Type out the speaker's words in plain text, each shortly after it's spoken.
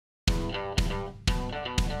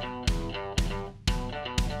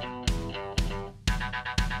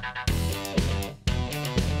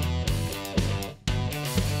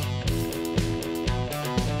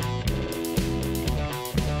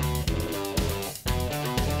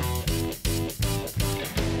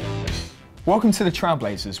Welcome to the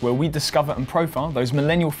Trailblazers, where we discover and profile those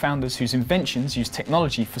millennial founders whose inventions use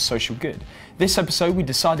technology for social good. This episode we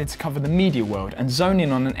decided to cover the media world and zone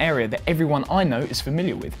in on an area that everyone I know is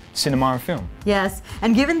familiar with, cinema and film. Yes,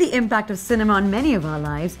 and given the impact of cinema on many of our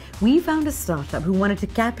lives, we found a startup who wanted to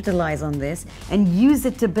capitalize on this and use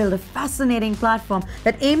it to build a fascinating platform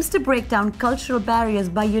that aims to break down cultural barriers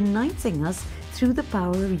by uniting us through the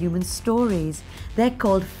power of human stories. They're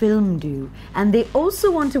called FilmDoo, and they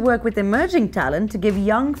also want to work with emerging talent to give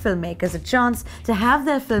young filmmakers a chance to have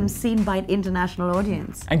their films seen by an international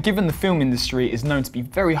audience. And given the film industry is known to be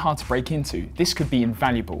very hard to break into, this could be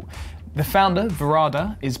invaluable. The founder,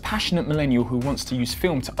 Virada, is a passionate millennial who wants to use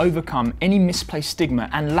film to overcome any misplaced stigma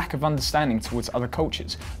and lack of understanding towards other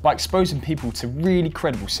cultures by exposing people to really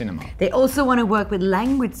credible cinema. They also want to work with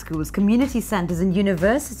language schools, community centers and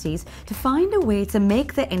universities to find a way to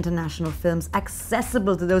make their international films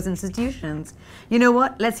accessible to those institutions. You know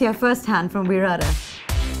what? Let's hear firsthand from Virada.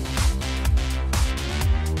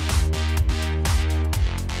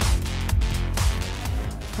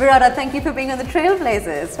 Virada, thank you for being on the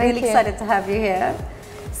Trailblazers. Really excited to have you here.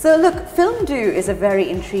 So look, FilmDoo is a very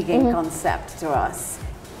intriguing concept to us.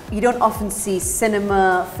 You don't often see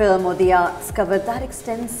cinema, film or the arts covered that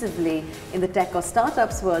extensively in the tech or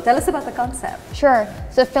startups world. Tell us about the concept. Sure.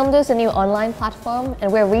 So FilmDoo is a new online platform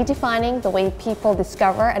and we're redefining the way people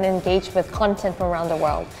discover and engage with content from around the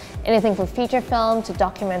world. Anything from feature film to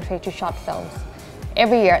documentary to short films.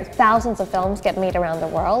 Every year, thousands of films get made around the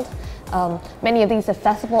world. Many of these are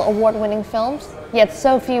festival award-winning films, yet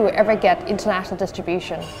so few ever get international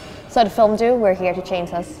distribution. So at FilmDoo, we're here to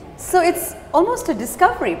change this. So it's almost a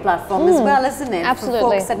discovery platform as well, isn't it? Absolutely.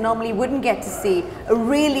 For folks that normally wouldn't get to see a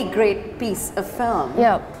really great piece of film.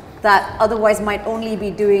 Yeah. That otherwise might only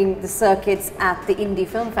be doing the circuits at the indie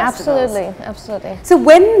film festivals. Absolutely, absolutely. So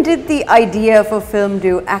when did the idea for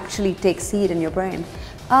FilmDoo actually take seed in your brain?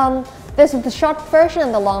 This is the short version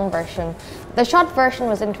and the long version. The short version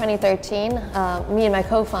was in 2013. Me and my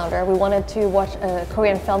co-founder, we wanted to watch a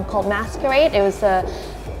Korean film called Masquerade. It was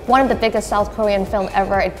one of the biggest South Korean film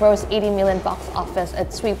ever. It grossed 80 million box office.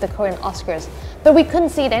 It swept the Korean Oscars. But we couldn't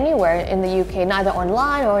see it anywhere in the UK, neither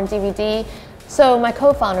online or on DVD. So my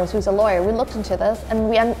co-founders, who's a lawyer, we looked into this and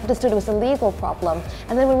we understood it was a legal problem.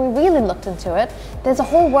 And then when we really looked into it, there's a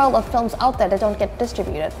whole world of films out there that don't get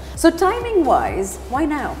distributed. So timing-wise, why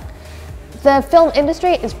now? The film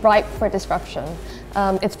industry is ripe for disruption.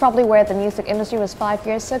 It's probably where the music industry was 5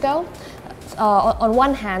 years ago. On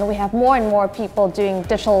one hand, we have more and more people doing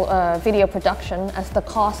digital video production as the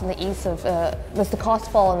cost and the ease of the cost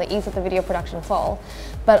fall and the ease of the video production fall.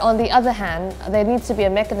 But on the other hand, there needs to be a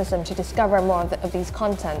mechanism to discover more of these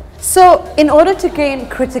content. So in order to gain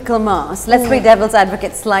critical mass, let's play devil's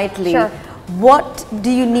advocate slightly. Sure. What do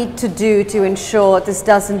you need to do to ensure this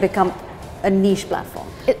doesn't become a niche platform?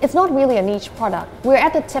 It's not really a niche product. We're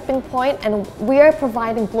at the tipping point and we're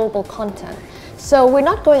providing global content. So we're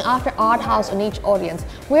not going after art house or niche audience.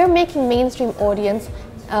 We're making mainstream audience,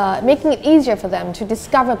 making it easier for them to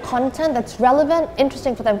discover content that's relevant,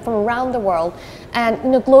 interesting for them from around the world. And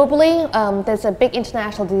globally, there's a big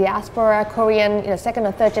international diaspora, Korean, second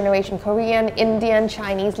or third generation Korean, Indian,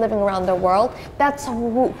 Chinese living around the world. That's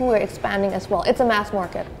who we're expanding as well. It's a mass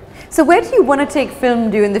market. So where do you want to take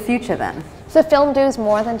FilmDoo in the future then? So FilmDoo is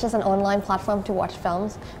more than just an online platform to watch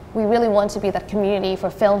films. We really want to be that community for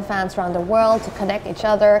film fans around the world to connect each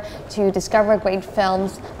other, to discover great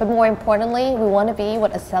films. But more importantly, we want to be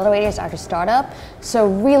what accelerators are to startup. So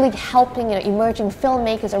really helping emerging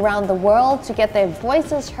filmmakers around the world to get their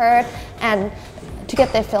voices heard and to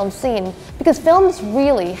get their films seen. Because films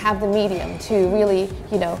really have the medium to really,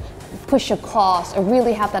 push your cause or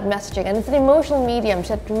really have that messaging, and it's an emotional medium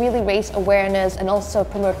to really raise awareness and also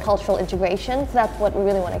promote cultural integration. So that's what we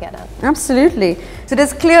really want to get at. Absolutely. So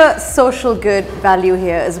there's clear social good value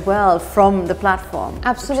here as well from the platform.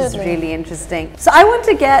 Absolutely. Which is really interesting. So I want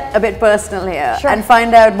to get a bit personal here and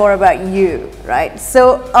find out more about you, right?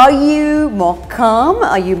 So are you more calm?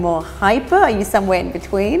 Are you more hyper? Are you somewhere in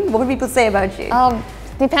between? What would people say about you?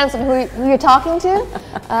 Depends on who you're talking to,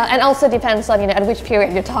 and also depends on at which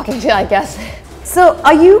period you're talking to, I guess. So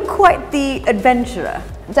are you quite the adventurer?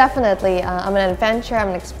 Definitely. I'm an adventurer, I'm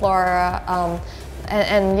an explorer,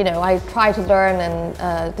 and I try to learn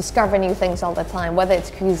and discover new things all the time, whether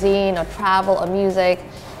it's cuisine or travel or music.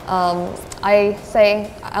 I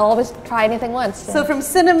say I'll always try anything once. So from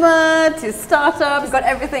cinema to startup, you've got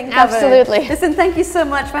everything covered. Absolutely. Listen, thank you so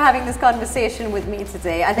much for having this conversation with me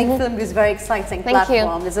today. I think FilmDoo is a very exciting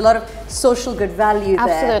platform. There's a lot of social good value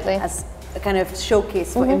there as a kind of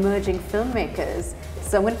showcase for emerging filmmakers.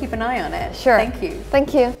 So I'm going to keep an eye on it. Sure. Thank you.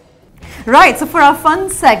 Thank you. Right, so for our fun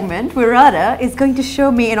segment, Virada is going to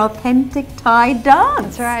show me an authentic Thai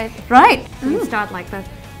dance. That's right. Right. You start like this.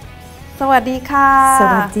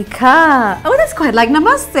 Sawadee-ka. Sawadee-ka. Oh, that's quite like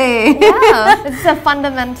namaste. Yeah, it's a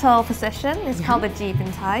fundamental position. It's called the jeep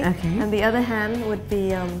in Thai. Okay. And the other hand would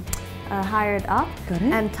be hired up. Got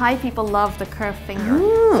it. And Thai people love the curved finger.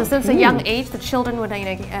 Oh, so since a young age, the children would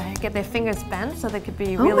get their fingers bent so they could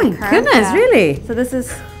be really curved. Oh my goodness, really? So this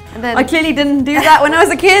is, and then I clearly didn't do that when I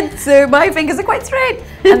was a kid, so my fingers are quite straight.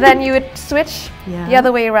 and then you would switch the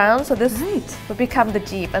other way around. So this Right. would become the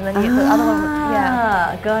jeep, and then the other one.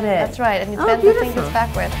 Yeah, Got it. that's right. And you Oh, bend the beautiful. fingers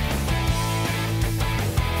backward.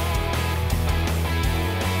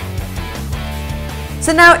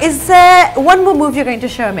 So now, is there one more move you're going to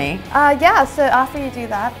show me? Yeah. So after you do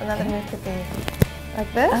that, another move could be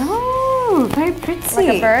like this. Oh, very pretty. Like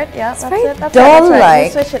a bird, yeah, that's very it. That's right, that's right. doll-like.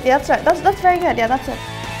 You switch it, yeah, that's right. That's very good, yeah, that's it.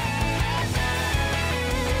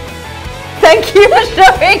 Thank you for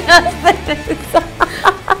showing us this.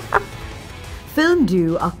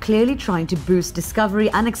 FilmDoo are clearly trying to boost discovery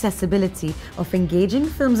and accessibility of engaging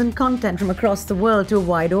films and content from across the world to a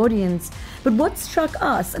wide audience. But what struck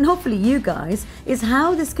us, and hopefully you guys, is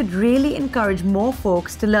how this could really encourage more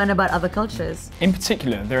folks to learn about other cultures. In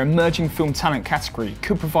particular, their emerging film talent category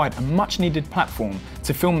could provide a much needed platform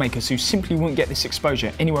to filmmakers who simply wouldn't get this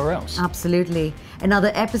exposure anywhere else. Absolutely.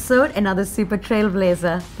 Another episode, another super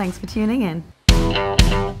trailblazer. Thanks for tuning in.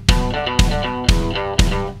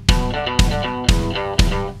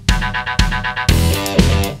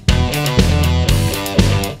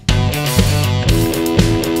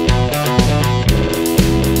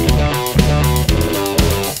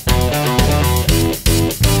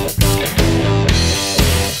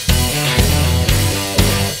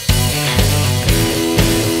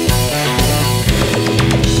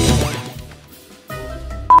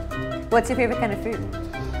 What's your favorite kind of food?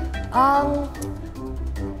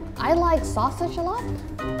 I like sausage a lot.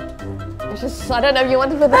 It's just, I don't know if you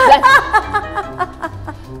want to put that.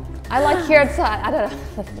 I like cured sausage, I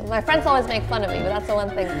don't know. My friends always make fun of me, but that's the one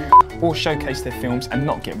thing. Or showcase their films and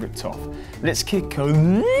not get ripped off. Let's kick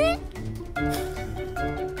on.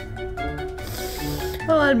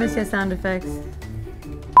 Oh, I'll miss your sound effects.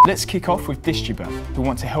 Let's kick off with Distributor, who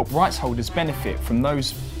want to help rights holders benefit from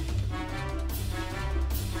those